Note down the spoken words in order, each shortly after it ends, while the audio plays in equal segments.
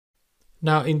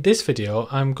Now in this video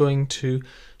I'm going to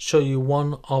show you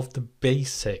one of the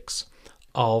basics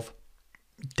of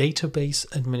database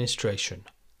administration,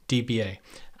 DBA,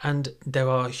 and there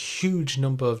are a huge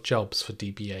number of jobs for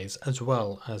DBAs as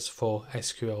well as for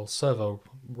SQL Server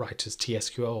writers,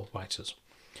 T-SQL writers.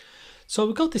 So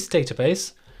we've got this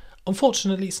database.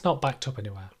 Unfortunately it's not backed up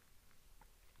anywhere.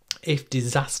 If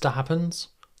disaster happens,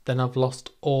 then I've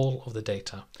lost all of the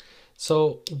data.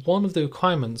 So one of the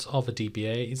requirements of a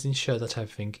DBA is ensure that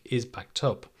everything is backed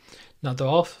up. Now there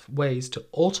are ways to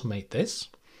automate this,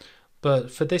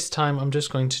 but for this time I'm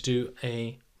just going to do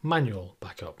a manual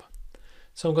backup.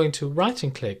 So I'm going to right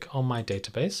and click on my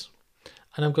database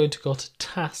and I'm going to go to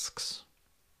tasks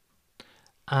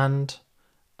and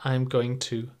I'm going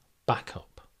to backup.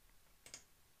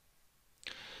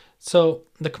 So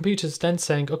the computer's then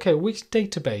saying, okay, which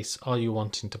database are you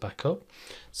wanting to back up?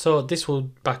 So this will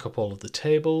back up all of the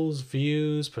tables,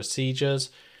 views, procedures,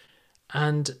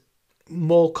 and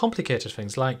more complicated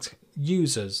things like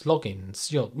users,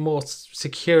 logins, more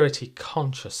security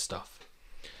conscious stuff.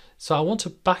 So I want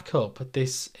to back up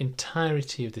this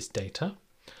entirety of this data.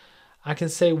 I can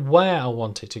say where I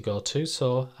want it to go to,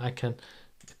 so I can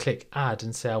click add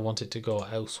and say I want it to go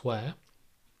elsewhere.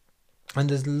 And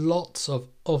there's lots of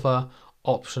other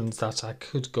options that I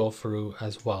could go through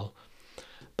as well.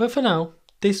 But for now,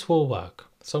 this will work.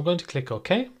 So I'm going to click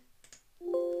OK.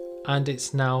 And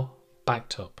it's now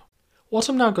backed up. What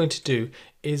I'm now going to do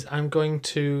is I'm going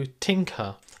to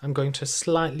tinker. I'm going to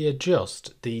slightly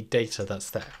adjust the data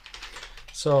that's there.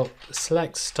 So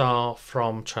select star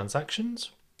from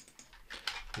transactions,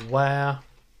 where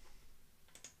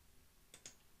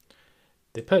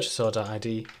the purchase order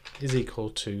ID is equal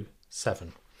to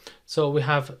 7. So we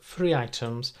have 3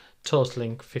 items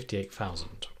totaling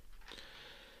 58,000.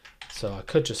 So I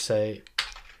could just say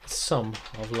sum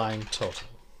of line total.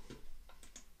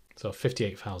 So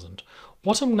 58,000.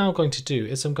 What I'm now going to do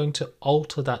is I'm going to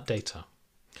alter that data.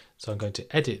 So I'm going to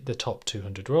edit the top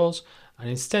 200 rows, and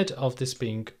instead of this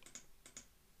being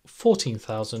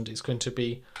 14,000, it's going to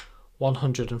be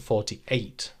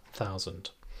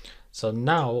 148,000. So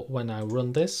now when I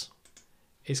run this,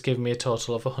 it's giving me a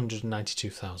total of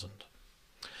 192,000.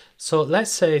 So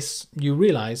let's say you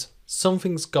realize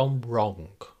something's gone wrong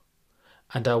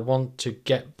and I want to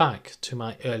get back to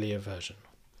my earlier version.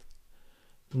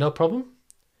 No problem.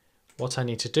 What I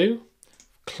need to do,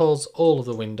 close all of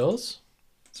the windows.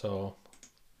 So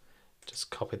just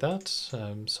copy that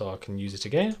so I can use it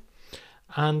again.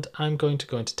 And I'm going to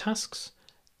go into tasks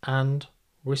and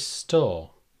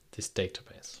restore this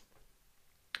database.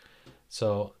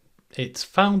 So it's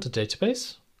found a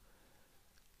database.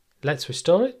 Let's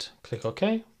restore it. Click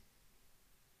OK.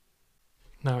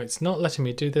 Now it's not letting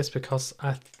me do this because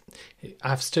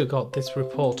I've still got this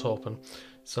report open.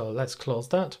 So let's close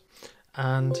that.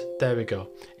 And there we go.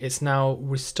 It's now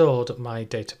restored my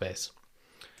database.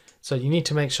 So you need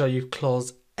to make sure you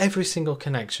close every single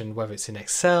connection, whether it's in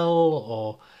Excel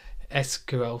or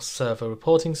SQL Server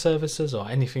reporting services or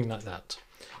anything like that.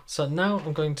 So now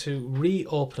I'm going to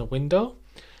reopen a window.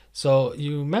 So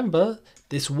you remember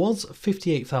this was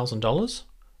 $58,000.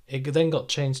 It then got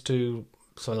changed to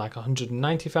something like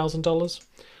 $190,000.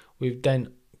 We've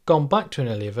then gone back to an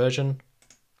earlier version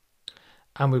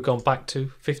and we've gone back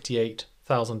to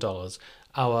 $58,000.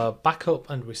 Our backup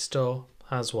and restore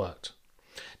has worked.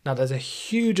 Now there's a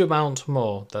huge amount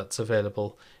more that's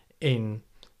available in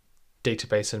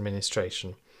database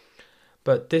administration,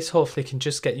 but this hopefully can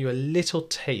just get you a little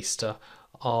taster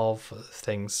of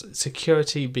things.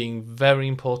 Security being very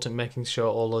important, making sure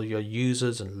all of your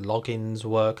users and logins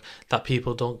work, that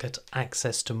people don't get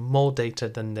access to more data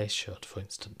than they should, for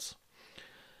instance.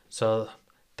 So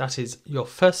that is your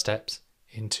first steps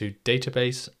into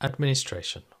database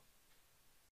administration.